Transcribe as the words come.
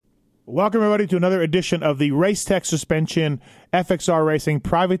Welcome, everybody, to another edition of the Race Tech Suspension FXR Racing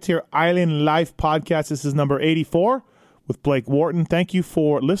Privateer Island Life podcast. This is number 84 with Blake Wharton. Thank you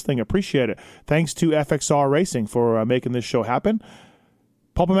for listening. Appreciate it. Thanks to FXR Racing for making this show happen.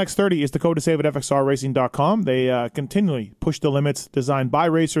 Pulp19 is the code to save at FXRRacing.com. They continually push the limits, designed by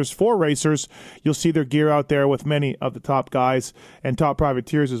racers for racers. You'll see their gear out there with many of the top guys and top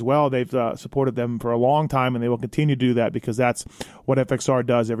privateers as well. They've supported them for a long time, and they will continue to do that because that's what FXR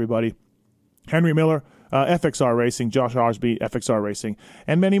does, everybody. Henry Miller, FXR Racing, Josh Osby, FXR Racing,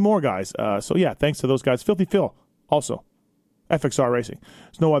 and many more guys. So, yeah, thanks to those guys. Filthy Phil, also, FXR Racing.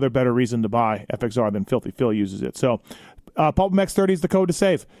 There's no other better reason to buy FXR than Filthy Phil uses it. So, Pulp19 is the code to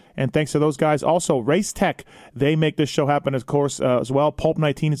save, and thanks to those guys. Also, Race Tech, they make this show happen, of course, as well.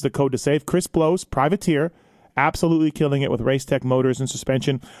 Pulp19 is the code to save. Chris Blows, privateer, absolutely killing it with Race Tech motors and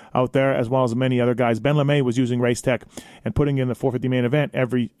suspension out there, as well as many other guys. Ben LeMay was using Race Tech and putting in the 450 main event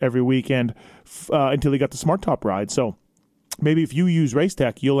every weekend until he got the Smart Top ride. So maybe if you use Race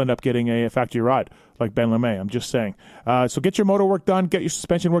Tech, you'll end up getting a factory ride like Ben LeMay. I'm just saying. So get your motor work done, get your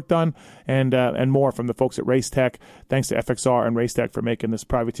suspension work done, and more from the folks at Race Tech. Thanks to FXR and Race Tech for making this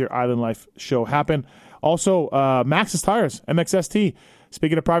Privateer Island Life show happen. Also, Maxxis Tires, MXST.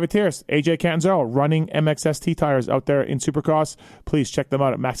 Speaking of privateers, AJ Catanzaro running MXST tires out there in Supercross. Please check them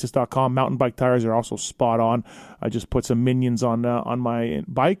out at maxxis.com. Mountain bike tires are also spot on. I just put some minions on my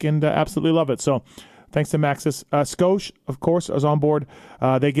bike and absolutely love it. So thanks to Maxxis. Scosh, of course, is on board.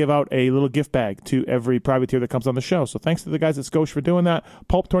 They give out a little gift bag to every privateer that comes on the show. So thanks to the guys at Scosh for doing that.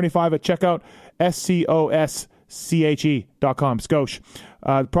 Pulp25 at checkout, SCOSCHE.com. Scosh.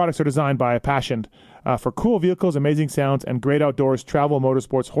 Products are designed by a passion for cool vehicles, amazing sounds, and great outdoors, travel,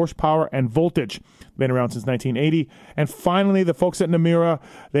 motorsports, horsepower, and voltage. Been around since 1980. And finally, the folks at Namura,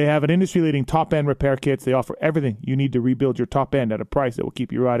 they have an industry-leading top-end repair kits. They offer everything you need to rebuild your top end at a price that will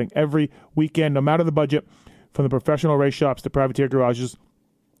keep you riding every weekend, no matter the budget. From the professional race shops to privateer garages,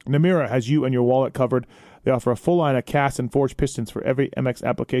 Namura has you and your wallet covered. They offer a full line of cast and forged pistons for every MX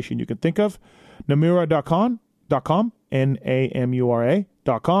application you can think of. Namura.com, Namura.com.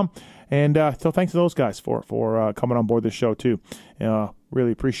 And so thanks to those guys for coming on board this show, too.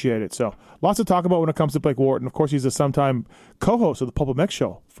 Really appreciate it. So lots to talk about when it comes to Blake Wharton. Of course, he's a sometime co-host of the Pulp MX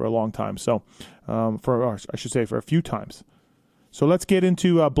show for a long time. So for a few times. So let's get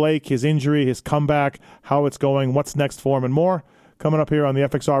into Blake, his injury, his comeback, how it's going, what's next for him, and more. Coming up here on the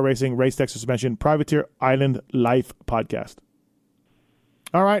FXR Racing Race Tech Suspension Privateer Island Life podcast.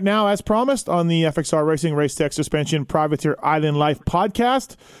 All right, now, as promised on the FXR Racing Race Tech Suspension Privateer Island Life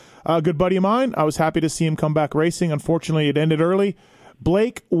podcast, a good buddy of mine, I was happy to see him come back racing. Unfortunately, it ended early.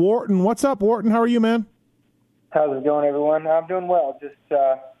 Blake Wharton. What's up, Wharton? How are you, man? How's it going, everyone? I'm doing well. Just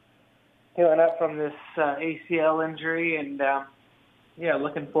healing up from this ACL injury and,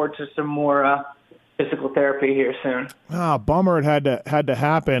 looking forward to some more physical therapy here soon. Bummer it had to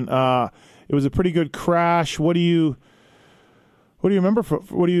happen. It was a pretty good crash. What do you remember?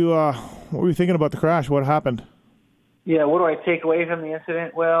 What were you thinking about the crash? What happened? Yeah, what do I take away from the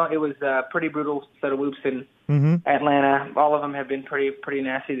incident? Well, it was a pretty brutal set of whoops in Atlanta. All of them have been pretty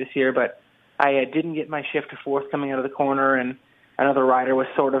nasty this year, but I didn't get my shift to fourth coming out of the corner, and another rider was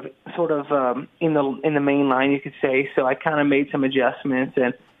sort of in the main line, you could say. So I kind of made some adjustments,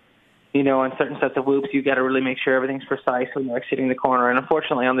 and on certain sets of whoops, you got to really make sure everything's precise when you're exiting the corner. And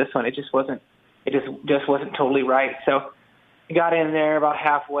unfortunately, on this one, it just wasn't totally right. So got in there about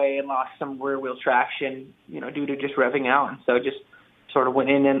halfway and lost some rear wheel traction, due to just revving out. And so just sort of went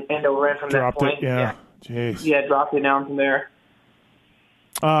in and over in from dropped that point. It, yeah. Jeez. Yeah, dropped it down from there.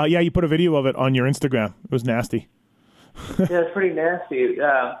 You put a video of it on your Instagram. It was nasty. Yeah, it's pretty nasty.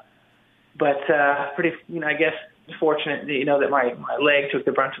 But pretty, I guess, fortunate, that my leg took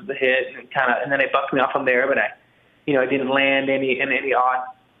the brunt of the hit and then it bucked me off from there. But I didn't land in any odd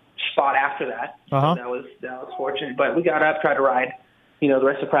spot after that. Uh-huh. So that was fortunate. But we got up, tried to ride, the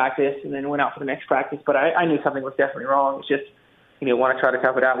rest of practice, and then went out for the next practice. But I knew something was definitely wrong. It's just, want to try to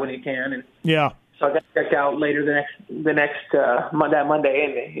cover it out when you can. And yeah. So I got checked out later that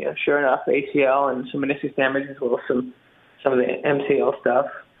Monday, and sure enough, ACL and some meniscus damage as well as some of the MCL stuff.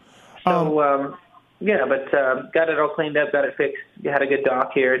 So but got it all cleaned up, got it fixed. You had a good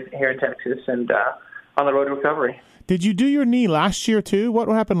doc here in Texas, and on the road to recovery. Did you do your knee last year too? What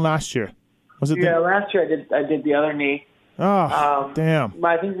happened last year? Was it? Yeah, last year I did the other knee. Oh, damn!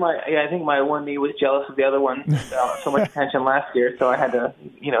 I think my one knee was jealous of the other one. So much attention last year, so I had to,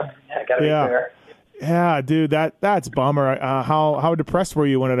 I got to be fair. Yeah, dude, that's a bummer. How depressed were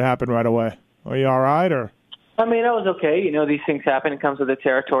you when it happened right away? Were you all right, or? I mean, I was okay. These things happen. It comes with the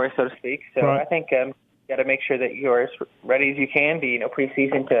territory, so to speak. So right. I think you got to make sure that you're as ready as you can be,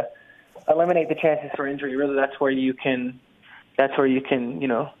 preseason to eliminate the chances for injury. Really, that's where you can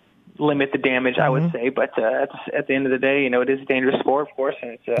limit the damage, I would say. But at the end of the day, it is a dangerous sport, of course,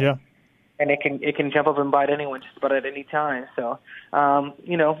 and it's and it can jump up and bite anyone just about at any time. So,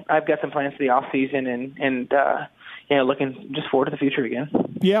 I've got some plans for the off season, and looking just forward to the future again.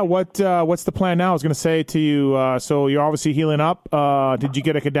 Yeah, what's the plan now? I was going to say to you, so you're obviously healing up. Did you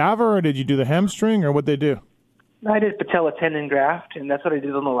get a cadaver, or did you do the hamstring, or what'd they do? I did patella tendon graft, and that's what I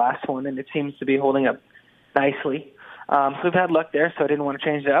did on the last one, and it seems to be holding up nicely. So we've had luck there, so I didn't want to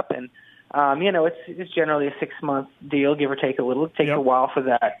change it up. And, it's generally a 6-month deal, give or take a little. It takes a while for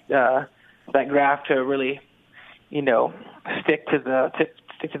that graft to really, stick to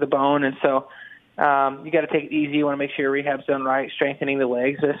the bone. And so you got to take it easy. You want to make sure your rehab's done right, strengthening the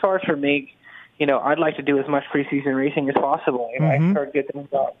legs. But as far as for me, I'd like to do as much preseason racing as possible. I've heard good things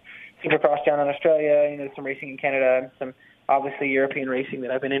about Supercross down in Australia, some racing in Canada, and some obviously European racing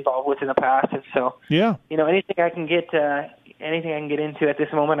that I've been involved with in the past. And so, anything I can get into at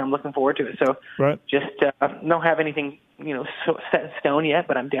this moment, I'm looking forward to it. So just don't have anything, set in stone yet,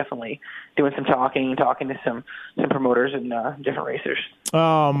 but I'm definitely doing some talking to some promoters and different racers.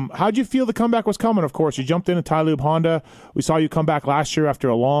 How'd you feel the comeback was coming? Of course, you jumped in a Ti-Lube Honda. We saw you come back last year after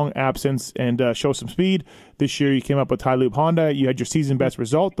a long absence and show some speed. This year you came up with Ti-Lube Honda. You had your season best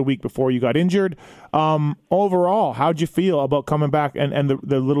result the week before you got injured. Overall, how'd you feel about coming back and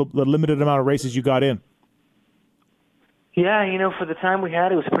the limited amount of races you got in? Yeah, for the time we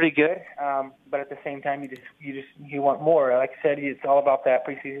had, it was pretty good. But at the same time, you want more. Like I said, it's all about that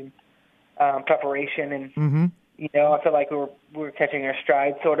preseason preparation, and I feel like we were catching our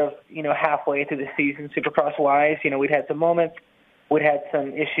stride sort of halfway through the season, Supercross wise. We'd had some moments, we'd had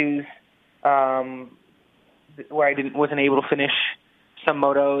some issues where I wasn't able to finish some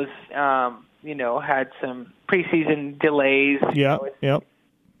motos. Had some preseason delays.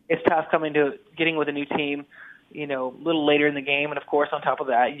 It's tough getting with a new team. A little later in the game, and of course, on top of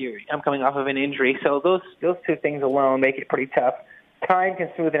that, I'm coming off of an injury. So those two things alone make it pretty tough. Time can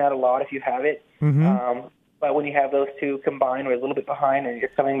smooth it out a lot if you have it, but when you have those two combined, we're a little bit behind, and you're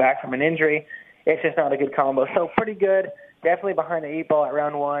coming back from an injury, it's just not a good combo. So pretty good. Definitely behind the 8 ball at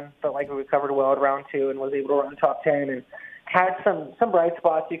round 1. Felt like we recovered well at round 2 and was able to run top 10 and had some bright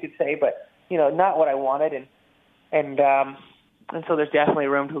spots, you could say, but not what I wanted, and so there's definitely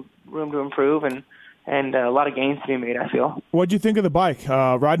room to improve and a lot of gains to be made, I feel. What'd you think of the bike?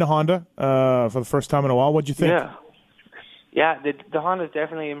 Riding a Honda for the first time in a while. What'd you think? Yeah, the Honda's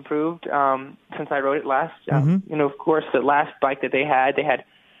definitely improved since I rode it last. Of course, the last bike that they had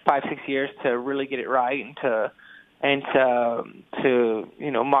 5-6 years to really get it right and to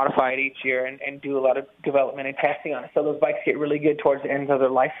modify it each year and do a lot of development and testing on it. So those bikes get really good towards the end of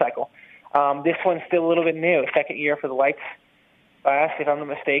their life cycle. This one's still a little bit new, second year for the lights class, if I'm not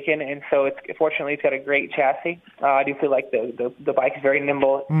mistaken, and so fortunately it's got a great chassis. I do feel like the bike is very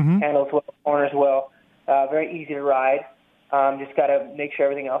nimble, handles well, corners well, very easy to ride. Just got to make sure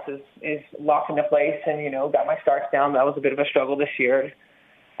everything else is locked into place, and got my starts down. That was a bit of a struggle this year.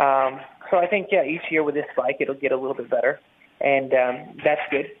 So I think each year with this bike it'll get a little bit better, and that's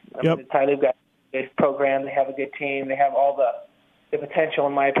good. The Ti-Lube got a good program. They have a good team. They have all the potential,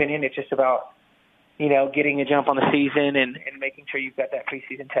 in my opinion. It's just about getting a jump on the season and making sure you've got that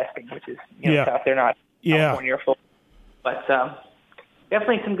preseason testing, which is tough. They're not California or full, but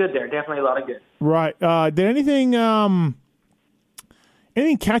definitely some good there. Definitely a lot of good. Right. Did anything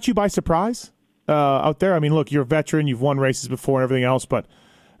catch you by surprise out there? I mean, look, you're a veteran. You've won races before and everything else, but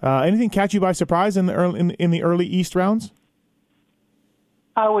anything catch you by surprise in the early East rounds?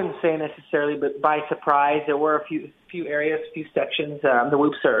 I wouldn't say necessarily, but by surprise, there were a few areas, a few sections. The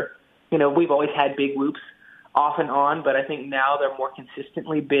whoops are. We've always had big whoops off and on, but I think now they're more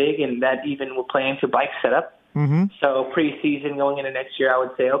consistently big, and that even will play into bike setup. So pre-season going into next year, I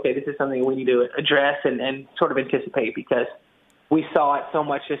would say, okay, this is something we need to address and sort of anticipate, because we saw it so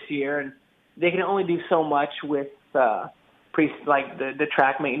much this year, and they can only do so much with the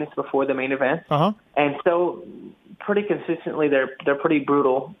track maintenance before the main event. And so pretty consistently, they're pretty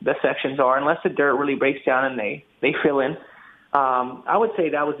brutal, the sections are, unless the dirt really breaks down and they fill in. I would say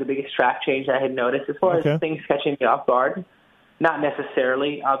that was the biggest track change I had noticed. As far as things catching me off guard, not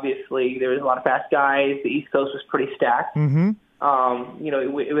necessarily. Obviously, there was a lot of fast guys. The East Coast was pretty stacked. It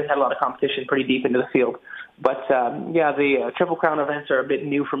had a lot of competition pretty deep into the field. But, the Triple Crown events are a bit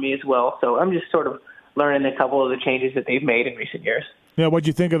new for me as well. So I'm just sort of learning a couple of the changes that they've made in recent years. Yeah, what'd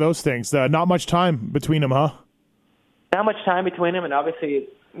you think of those things? Not much time between them, huh? Not much time between them, and obviously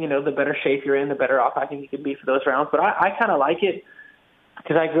the better shape you're in, the better off I think you can be for those rounds. But I kind of like it.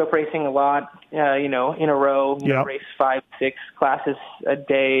 because I grew up racing a lot, in a row, race 5, 6 classes a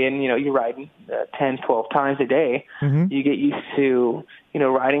day, and, you're riding 10, 12 times a day. Mm-hmm. You get used to,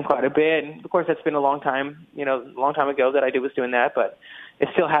 riding quite a bit. And, of course, that's been a long time ago that I was doing that, but it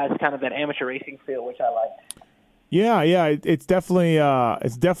still has kind of that amateur racing feel, which I like. Yeah, it's definitely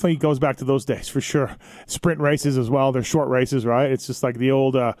goes back to those days for sure. Sprint races as well. They're short races, right? It's just like the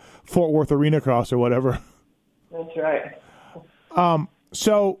old Fort Worth Arena Cross or whatever. That's right.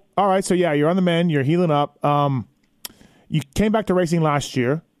 So, all right. So, yeah, you're on the mend. You're healing up. You came back to racing last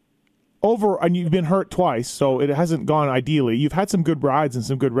year. And you've been hurt twice, so it hasn't gone ideally. You've had some good rides and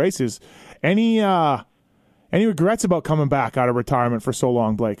some good races. Any regrets about coming back out of retirement for so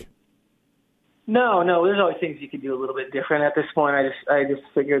long, Blake? No. There's always things you could do a little bit different at this point. I just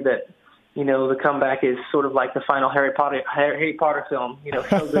figured that, the comeback is sort of like the final Harry Potter film.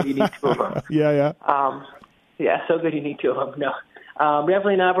 So good you need two of them. Yeah. So good you need two of them. No,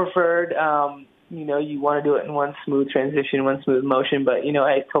 definitely not preferred. You want to do it in one smooth transition, one smooth motion. But,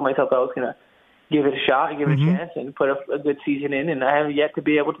 I told myself I was going to give it a shot, give it a chance, and put a good season in, and I haven't yet to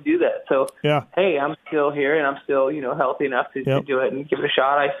be able to do that. So, hey, I'm still here, and I'm still, healthy enough to do it and give it a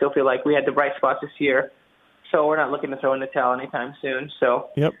shot. I still feel like we had the right spots this year, so we're not looking to throw in the towel anytime soon. So,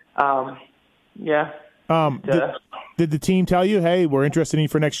 did the team tell you, hey, we're interested in you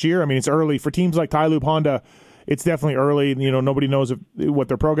for next year? I mean, it's early. For teams like Ti-Lube Honda, it's definitely early. Nobody knows what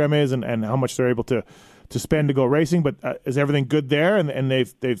their program is and how much they're able to spend to go racing. But is everything good there? And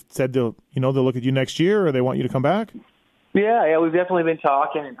they've said they'll look at you next year, or they want you to come back? Yeah, we've definitely been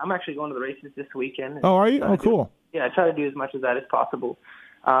talking. And I'm actually going to the races this weekend. Oh, are you? Oh, cool. I try to do as much of that as possible,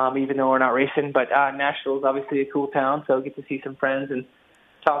 even though we're not racing. But Nashville is obviously a cool town, so I get to see some friends and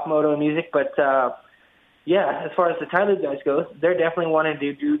talk moto and music. But as far as the Ti-Lube guys go, they're definitely wanting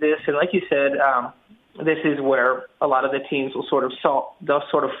to do this. And like you said, this is where a lot of the teams will sort of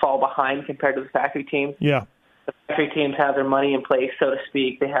fall behind compared to the factory teams. Yeah, the factory teams have their money in place, so to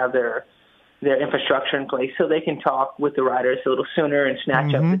speak. They have their infrastructure in place, so they can talk with the riders a little sooner and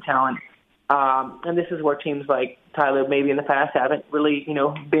snatch up the talent. And this is where teams like Ti-Lube maybe in the past haven't really,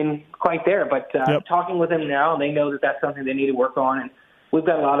 been quite there. But talking with them now, they know that that's something they need to work on. And we've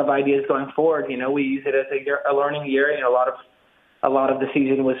got a lot of ideas going forward. We use it as a learning year. A lot of the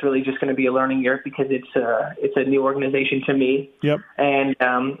season was really just going to be a learning year because it's a new organization to me. Yep. And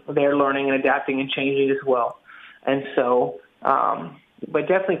they're learning and adapting and changing as well. And so, but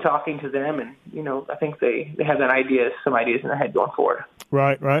definitely talking to them, and I think they have some ideas in their head going forward.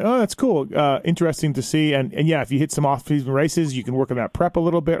 Right. Oh, that's cool. Interesting to see. And if you hit some off-season races, you can work on that prep a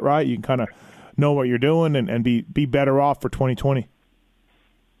little bit, right? You can kind of know what you're doing and be better off for 2020.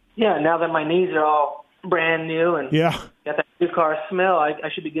 Yeah. Now that my knees are all brand new and got that new car smell, I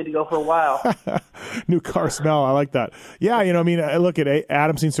should be good to go for a while. New car smell, I like that. Yeah, I look at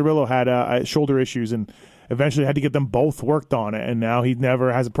Adam Cianciarillo had shoulder issues and eventually had to get them both worked on it, and now he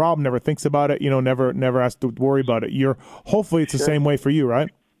never has a problem, never thinks about it, never has to worry about it. Hopefully it's the same way for you, right?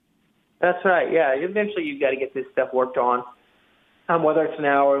 That's right, yeah. Eventually you've got to get this stuff worked on, whether it's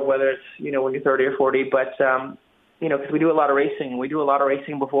now or whether it's, when you're 30 or 40, but, because we do a lot of racing. We do a lot of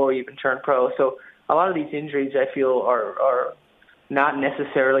racing before we even turn pro, so a lot of these injuries I feel are not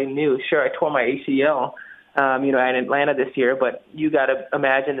necessarily new. Sure, I tore my ACL, at Atlanta this year, but you got to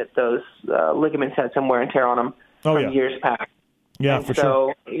imagine that those ligaments had some wear and tear on them from years past. Yeah, and for sure.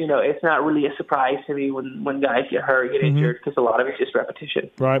 So, it's not really a surprise to me when guys get hurt, get injured, because a lot of it's just repetition.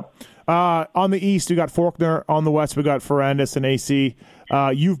 Right. On the East, we got Faulkner. On the West, we got Ferrandis and AC.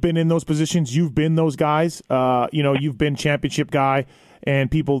 You've been in those positions. You've been those guys. You've been championship guy.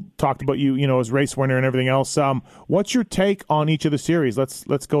 And people talked about you, as race winner and everything else. What's your take on each of the series?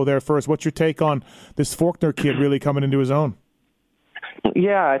 Let's go there first. What's your take on this Faulkner kid really coming into his own?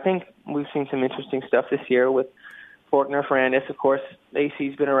 Yeah, I think we've seen some interesting stuff this year with Faulkner, Ferrandis. Of course,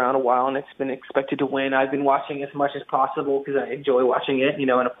 AC's been around a while, and it's been expected to win. I've been watching as much as possible because I enjoy watching it,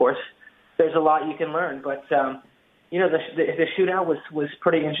 and of course, there's a lot you can learn. But the shootout was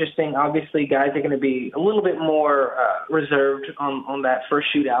pretty interesting. Obviously, guys are going to be a little bit more reserved on that first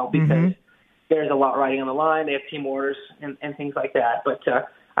shootout because there's a lot riding on the line. They have team orders and things like that. But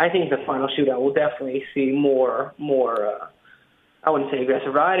I think the final shootout will definitely see more. I wouldn't say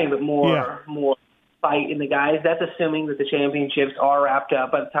aggressive riding, but more fight in the guys. That's assuming that the championships are wrapped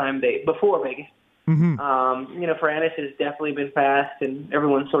up by the time before Vegas. Ferrandis has definitely been fast, and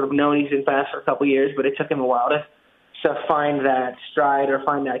everyone's sort of known he's been fast for a couple of years, but it took him a while to find that stride or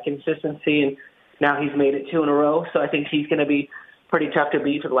find that consistency, and now he's made it 2 in a row, so I think he's going to be pretty tough to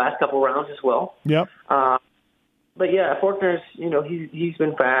beat for the last couple of rounds as well. Yep. But yeah, Faulkner's, he's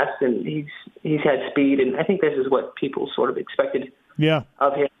been fast and he's had speed, and I think this is what people sort of expected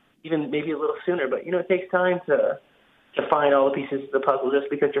of him, even maybe a little sooner. But, it takes time to find all the pieces of the puzzle. Just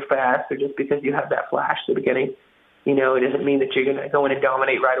because you're fast or just because you have that flash at the beginning, it doesn't mean that you're going to go in and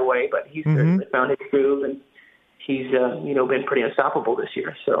dominate right away. But he's certainly found his groove, and he's, been pretty unstoppable this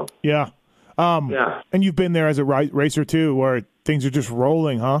year. So Yeah. And you've been there as a racer, too, where things are just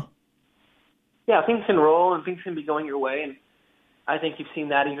rolling, huh? Yeah, things can roll and things can be going your way, and I think you've seen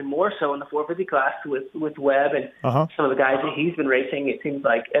that even more so in the 450 class with Webb and some of the guys that he's been racing. It seems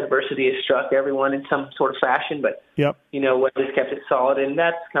like adversity has struck everyone in some sort of fashion, but Webb has kept it solid, and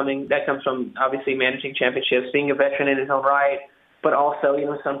that comes from obviously managing championships, being a veteran in his own right, but also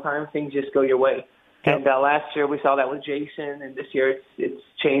sometimes things just go your way. Yep. And last year we saw that with Jason, and this year it's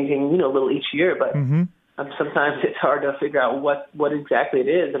changing a little each year, but sometimes it's hard to figure out what exactly it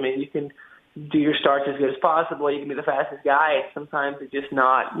is. I mean, you can do your starts as good as possible. You can be the fastest guy. Sometimes it's just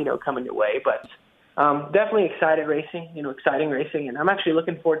not, coming your way. But definitely exciting racing, and I'm actually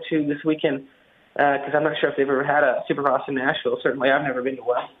looking forward to this weekend because I'm not sure if they've ever had a Supercross in Nashville. Certainly, I've never been to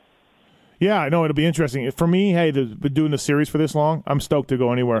one. Yeah, I know it'll be interesting for me. Hey, been doing the series for this long, I'm stoked to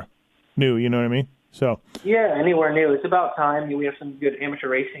go anywhere new. You know what I mean? So yeah, anywhere new. It's about time. We have some good amateur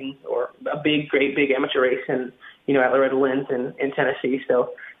racing, or a great big amateur race in at Loretta Lynn's in Tennessee.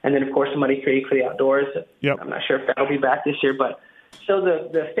 So, and then of course Muddy Creek for the outdoors. Yep. I'm not sure if that'll be back this year, but so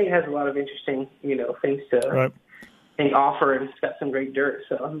the state has a lot of interesting things to offer, and it's got some great dirt.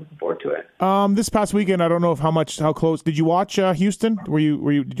 So I'm looking forward to it. This past weekend, I don't know how close did you watch Houston?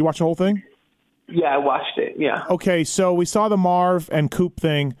 Did you watch the whole thing? Yeah, I watched it. Yeah. Okay, so we saw the Marv and Coop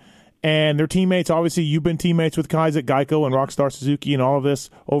thing. And their teammates, obviously, you've been teammates with guys at Geico and Rockstar Suzuki and all of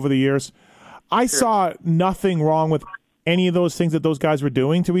this over the years. I saw nothing wrong with any of those things that those guys were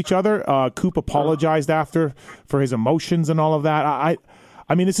doing to each other. Coop apologized after for his emotions and all of that. I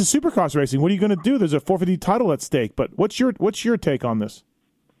mean, this is Supercross racing. What are you going to do? There's a 450 title at stake. But what's your take on this?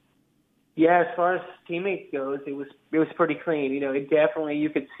 Yeah, as far as teammates goes, it was pretty clean. It definitely,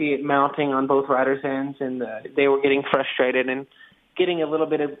 you could see it mounting on both riders' ends, and they were getting frustrated and getting a little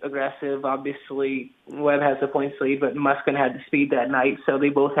bit aggressive. Obviously, Webb has the points lead, but Muskin had the speed that night, so they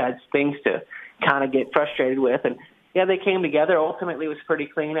both had things to kind of get frustrated with. And, yeah, they came together. Ultimately, it was pretty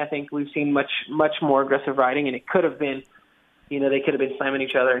clean. I think we've seen much more aggressive riding, and it could have been, they could have been slamming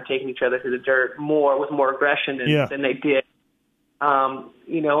each other and taking each other to the dirt with more aggression than they did.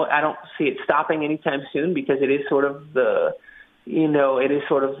 I don't see it stopping anytime soon because it is sort of they're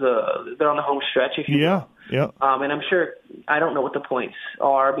on the home stretch, if you will. Yeah. And I'm sure, I don't know what the points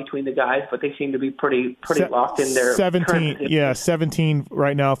are between the guys, but they seem to be pretty locked in their 17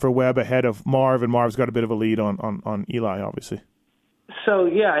 right now for Webb ahead of Marv, and Marv's got a bit of a lead on Eli, obviously. So,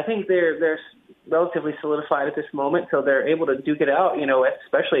 yeah, I think they're relatively solidified at this moment, so they're able to duke it out,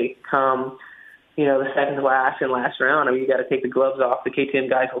 especially come, the second to last and last round. I mean, you got to take the gloves off. The KTM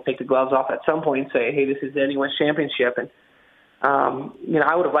guys will take the gloves off at some point and say, hey, this is anyone's championship. And,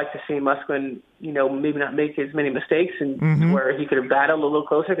 I would have liked to see Musquin, maybe not make as many mistakes and where he could have battled a little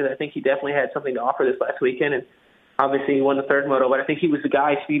closer, because I think he definitely had something to offer this last weekend. And obviously he won the third moto, but I think he was the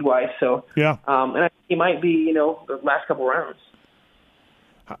guy speed-wise. So, and I think he might be, the last couple rounds.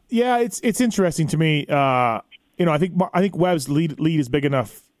 Yeah, it's interesting to me. I think Webb's lead is big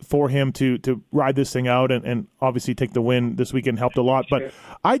enough for him to ride this thing out and obviously take the win this weekend helped a lot. But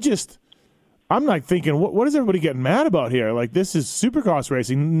I'm like thinking, what is everybody getting mad about here? Like, this is Supercross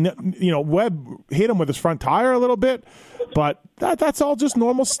racing. Webb hit him with his front tire a little bit, but that's all just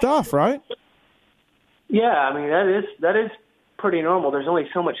normal stuff, right? Yeah, I mean, that is pretty normal. There's only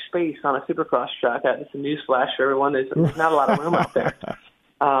so much space on a Supercross track. It's a newsflash for everyone. There's not a lot of room out there.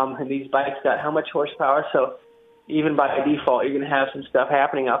 And these bikes got how much horsepower? So even by default, you're going to have some stuff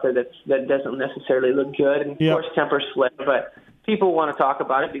happening out there that doesn't necessarily look good. And, of course, tempers flip, but people want to talk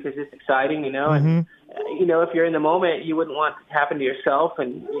about it because it's exciting, and, if you're in the moment, you wouldn't want it to happen to yourself.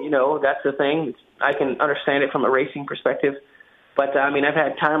 And, that's the thing. I can understand it from a racing perspective. But, I mean, I've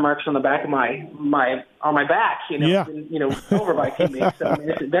had tire marks on the back of my back, over by teammates. So, I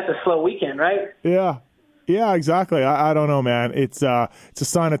mean, that's a slow weekend, right? Yeah. Yeah, exactly. I don't know, man. It's a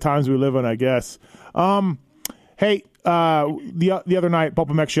sign of times we live in, I guess. Hey, the other night, Pulp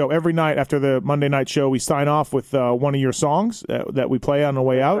MX show, every night after the Monday night show, we sign off with one of your songs that we play on the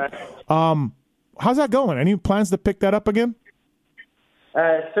way out. How's that going? Any plans to pick that up again?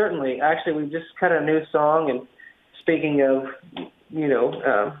 Certainly. Actually, we just cut a new song, and speaking of,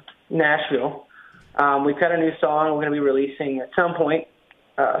 Nashville, we cut a new song we're going to be releasing at some point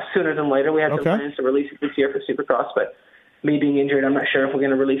sooner than later. We had some plans to release it this year for Supercross, but me being injured, I'm not sure if we're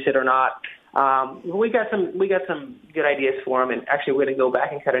going to release it or not. We got some good ideas for him, and actually we're going to go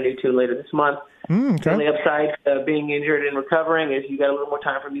back and cut a new tune later this month. Okay. And the upside of being injured and recovering is you got a little more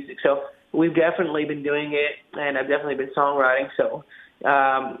time for music. So we've definitely been doing it, and I've definitely been songwriting. So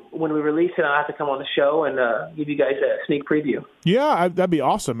when we release it, I'll have to come on the show and give you guys a sneak preview. Yeah, that'd be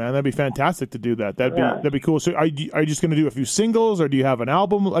awesome, man. That'd be fantastic to do that. That'd be cool. So are you just going to do a few singles, or do you have an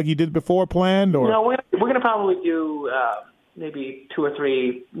album like you did before planned? Or no, we're going to probably do maybe 2 or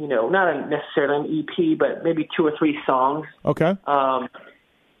 3. Not necessarily an EP, but maybe 2 or 3 songs. Okay. 2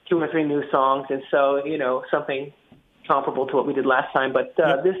 or 3 new songs, and so something comparable to what we did last time. But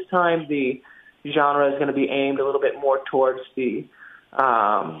this time the genre is going to be aimed a little bit more towards the.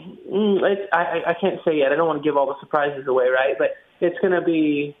 I can't say yet. I don't want to give all the surprises away, right? But it's going to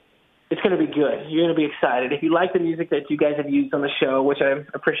be good. You're going to be excited. If you like the music that you guys have used on the show, which I'm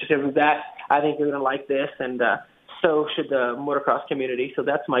appreciative of that, I think you're going to like this, and so should the motocross community. So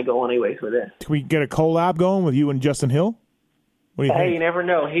that's my goal anyways with it. Can we get a collab going with you and Justin Hill? What do you think? You never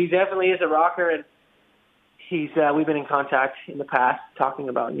know. He definitely is a rocker, and we've been in contact in the past talking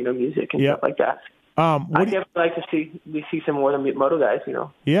about music and stuff like that. I'd definitely like to see some more of the moto guys, team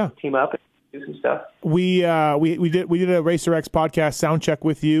up and do some stuff. We did a Racer X podcast sound check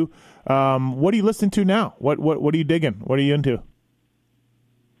with you. What are you listening to now? What are you digging? What are you into?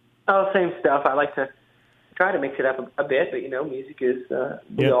 Oh, same stuff. I like to try to mix it up a bit, but music is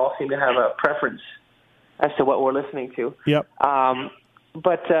we all seem to have a preference as to what we're listening to. Yep.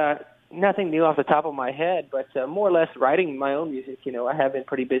 But nothing new off the top of my head, but more or less writing my own music. I have been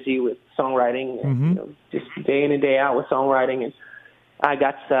pretty busy with songwriting, and, just day in and day out with songwriting. And I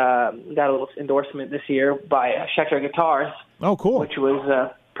got a little endorsement this year by Schecter Guitars. Oh, cool! Which was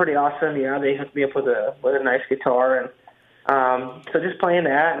pretty awesome. Yeah, they hooked me up with a nice guitar, and so just playing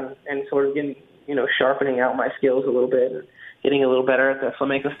that and sort of getting sharpening out my skills a little bit and getting a little better at the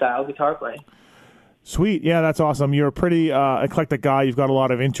flamenco style guitar playing. Sweet. Yeah, that's awesome. You're a pretty eclectic guy. You've got a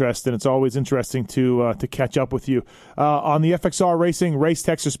lot of interest, and it's always interesting to catch up with you. On the FXR Racing Race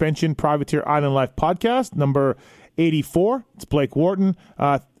Tech Suspension Privateer Island Life podcast, number 84, it's Blake Wharton.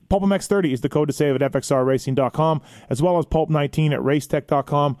 PulpMX30 is the code to save at FXRRacing.com, as well as Pulp19 at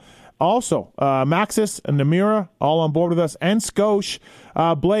Racetech.com. Also, Maxis and Namira all on board with us, and Scosh.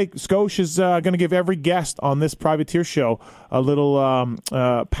 Blake, Scosh is going to give every guest on this Privateer show a little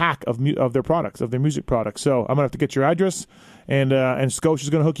pack of their products, of their music products. So I'm going to have to get your address, and Scosh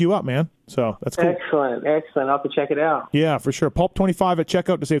is going to hook you up, man. So that's cool. Excellent. I'll have to check it out. Yeah, for sure. Pulp25 at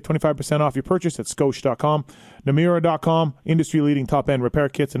checkout to save 25% off your purchase at Scosh.com. Namira.com, industry-leading top-end repair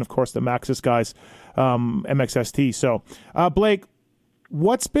kits, and, of course, the Maxis guys, MXST. So, Blake,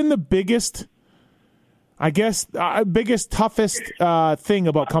 what's been the biggest, toughest thing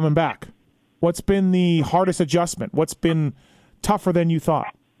about coming back? What's been the hardest adjustment? What's been tougher than you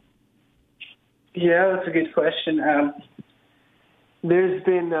thought? Yeah, that's a good question. There's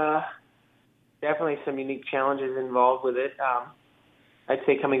been definitely some unique challenges involved with it. I'd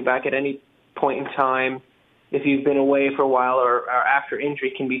say coming back at any point in time, if you've been away for a while or after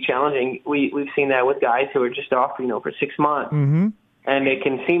injury, can be challenging. We've seen that with guys who are just off, for 6 months. Mm-hmm. And it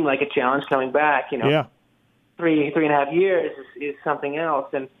can seem like a challenge coming back, Yeah. 3.5 years is something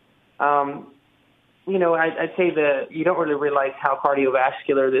else. And, I'd say you don't really realize how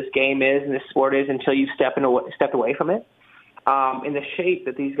cardiovascular this game is and this sport is until you stepped away from it. And the shape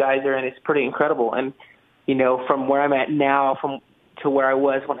that these guys are in is pretty incredible. And, from where I'm at now to where I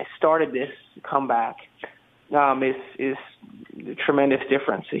was when I started this comeback is a tremendous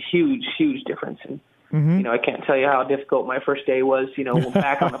difference, a huge, huge difference. And, I can't tell you how difficult my first day was,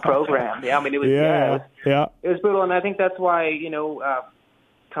 back on the program. Yeah, I mean, it was brutal. And I think that's why,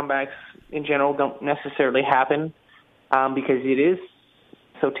 comebacks in general don't necessarily happen because it is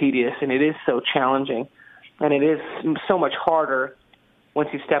so tedious and it is so challenging. And it is so much harder once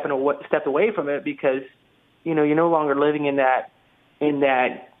you stepped away from it because, you're no longer living in that,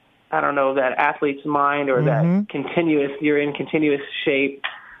 I don't know, that athlete's mind or that you're in continuous shape.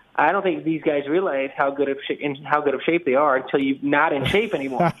 I don't think these guys realize how good of shape they are until you're not in shape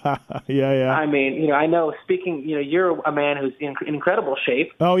anymore. Yeah. I mean, I know. Speaking, you're a man who's in incredible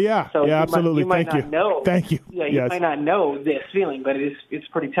shape. Oh yeah, so yeah, absolutely. Thank you. Thank you. Yeah, you might not know this feeling, but it's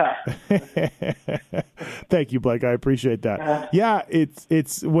pretty tough. Thank you, Blake. I appreciate that. Yeah,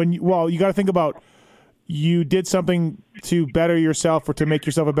 it's when you got to think about. You did something to better yourself or to make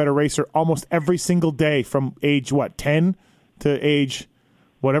yourself a better racer almost every single day from age 10 to age.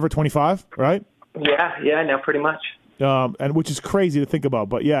 Whatever, 25, right? Yeah, no, pretty much. And which is crazy to think about,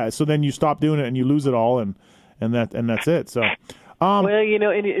 but yeah. So then you stop doing it and you lose it all, and that's it. So, Well, you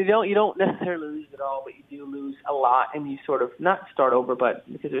know, and you don't necessarily lose it all, but you do lose a lot, and you sort of not start over,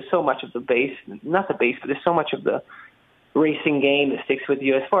 but because there's so much of the base, not the base, but there's so much of the racing game that sticks with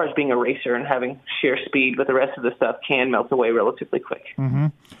you as far as being a racer and having sheer speed, but the rest of the stuff can melt away relatively quick.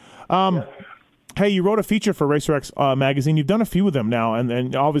 Hey, you wrote a feature for Racer X magazine. You've done a few of them now,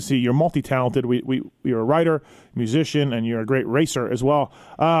 and obviously you're multi-talented. You're a writer, musician, and you're a great racer as well.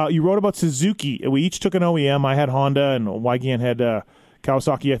 You wrote about Suzuki. We each took an OEM. I had Honda, and Weigian had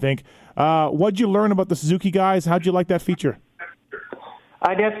Kawasaki, I think. What'd you learn about the Suzuki guys? How'd you like that feature?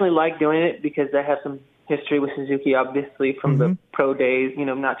 I definitely like doing it because I have some history with Suzuki, obviously, from the pro days, you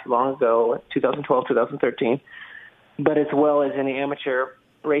know, not too long ago, 2012, 2013, but as well as in the amateur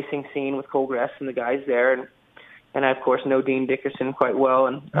racing scene with Colgrass and the guys there. And I, of course, know Dean Dickerson quite well,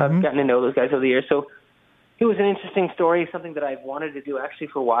 and I've gotten to know those guys over the years. So it was an interesting story, something that I've wanted to do actually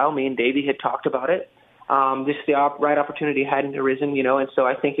for a while. Me and Davey had talked about it. Just the right opportunity hadn't arisen, you know, and so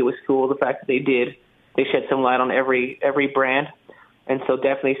I think it was cool, the fact that they did. They shed some light on every brand. And so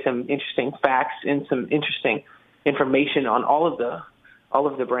definitely some interesting facts and some interesting information on all of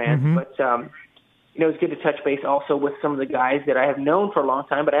the brands. But, you know, it's good to touch base also with some of the guys that I have known for a long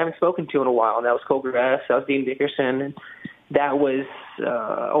time, but I haven't spoken to in a while. And that was Cole Grass, that was Dean Dickerson, and that was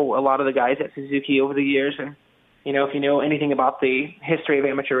a lot of the guys at Suzuki over the years. And, you know, if you know anything about the history of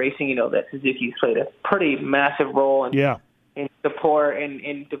amateur racing, you know that Suzuki's played a pretty massive role in support and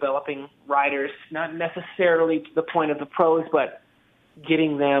in developing riders, not necessarily to the point of the pros, but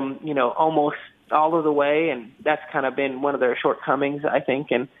getting them, you know, almost all of the way, and that's kind of been one of their shortcomings, I think.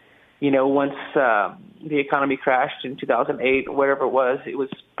 And, you know, once the economy crashed in 2008 or whatever it was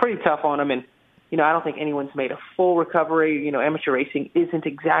pretty tough on them. And, you know, I don't think anyone's made a full recovery. You know, amateur racing isn't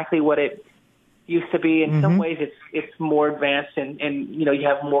exactly what it used to be. In some ways it's more advanced, and, you know, you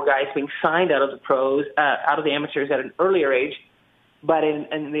have more guys being signed out of the pros, out of the amateurs at an earlier age. But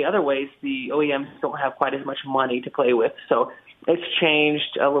in the other ways, the OEMs don't have quite as much money to play with. So it's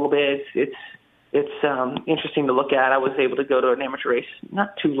changed a little bit. It's interesting to look at. I was able to go to an amateur race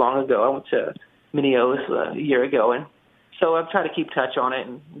not too long ago. I went to Minneo's a year ago, and so I've tried to keep touch on it.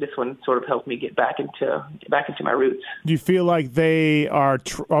 And this one sort of helped me get back into my roots. Do you feel like they are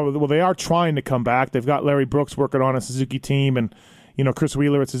they are trying to come back? They've got Larry Brooks working on a Suzuki team, and you know Chris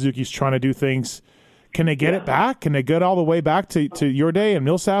Wheeler at Suzuki's trying to do things. Can they get it back? Can they get all the way back to your day and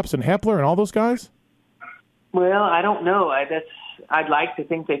Millsaps and Hepler and all those guys? Well, I don't know. I'd like to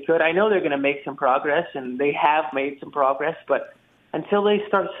think they could. I know they're going to make some progress, and they have made some progress, but until they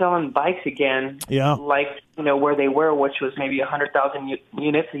start selling bikes again, like, you know, where they were, which was maybe 100,000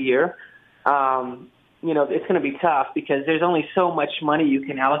 units a year, you know, it's going to be tough because there's only so much money you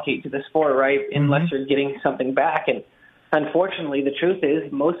can allocate to the sport, right, unless you're getting something back. And unfortunately, the truth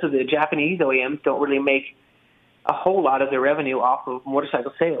is most of the Japanese OEMs don't really make a whole lot of their revenue off of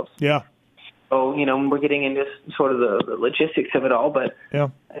motorcycle sales. Yeah. So, you know, we're getting into sort of the logistics of it all. But,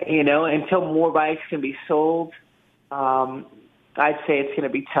 you know, until more bikes can be sold, I'd say it's going to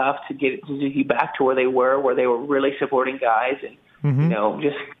be tough to get Suzuki back to where they were really supporting guys. And, you know,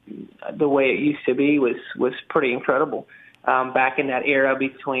 just the way it used to be was pretty incredible. Back in that era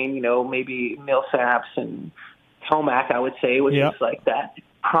between, you know, maybe Millsaps and Tomac, I would say, which is like that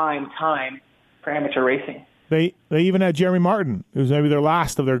prime time for amateur racing. They even had Jeremy Martin, who was maybe their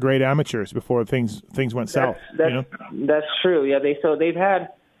last of their great amateurs before things went south. That's true. Yeah, they've had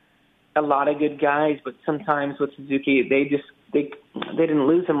a lot of good guys, but sometimes with Suzuki, they didn't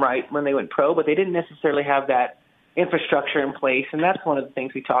lose them right when they went pro, but they didn't necessarily have that infrastructure in place, and that's one of the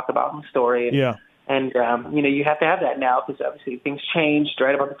things we talk about in the story. And you know, you have to have that now because obviously things changed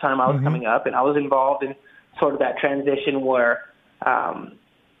right about the time I was coming up, and I was involved in sort of that transition where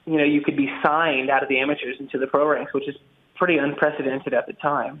you know, you could be signed out of the amateurs into the pro ranks, which is pretty unprecedented at the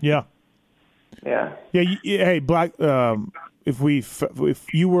time. Yeah. Hey, Black.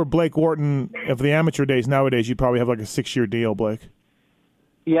 If you were Blake Wharton of the amateur days nowadays, you'd probably have like a 6-year deal, Blake.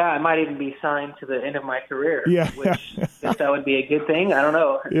 Yeah, I might even be signed to the end of my career. Yeah, which if that would be a good thing. I don't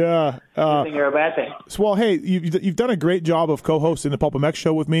know. Yeah, good thing or a bad thing. Well, hey, you've done a great job of co-hosting the Pulp-MX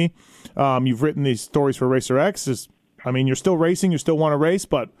show with me. You've written these stories for Racer X. I mean, you're still racing, you still want to race,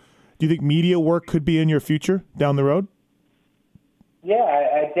 but do you think media work could be in your future down the road? Yeah,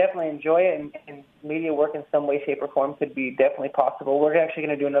 I definitely enjoy it, and media work in some way, shape, or form could be definitely possible. We're actually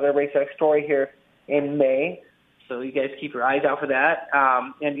going to do another Racer X story here in May, so you guys keep your eyes out for that.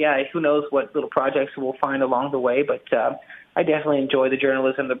 And yeah, who knows what little projects we'll find along the way, but I definitely enjoy the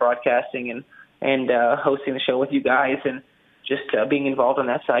journalism, the broadcasting, and hosting the show with you guys, and just being involved on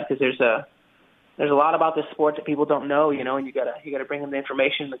that side, because there's a lot about this sport that people don't know, you know, and you gotta bring them the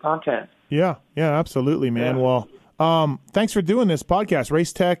information and the content. Yeah, absolutely, man. Yeah. Well, Thanks for doing this podcast.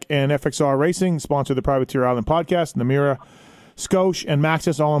 Race Tech and FXR Racing sponsor the Privateer Island podcast. Namira, Scosh, and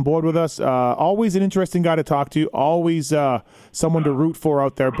Maxis all on board with us. Always an interesting guy to talk to. Always someone to root for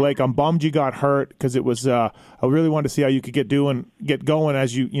out there, Blake. I'm bummed you got hurt because it was. I really wanted to see how you could get going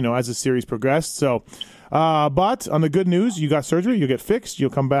as as the series progressed. So, but on the good news, you got surgery. You'll get fixed.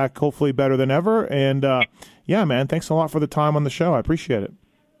 You'll come back hopefully better than ever. And yeah, man, thanks a lot for the time on the show. I appreciate it.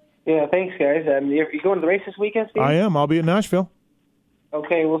 Yeah, thanks, guys. You going to the race this weekend, Steve? I am. I'll be at Nashville.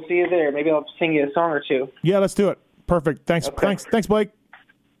 Okay, we'll see you there. Maybe I'll sing you a song or two. Yeah, let's do it. Perfect. Thanks. Okay. Thanks, Blake.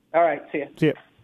 All right. See ya. See ya.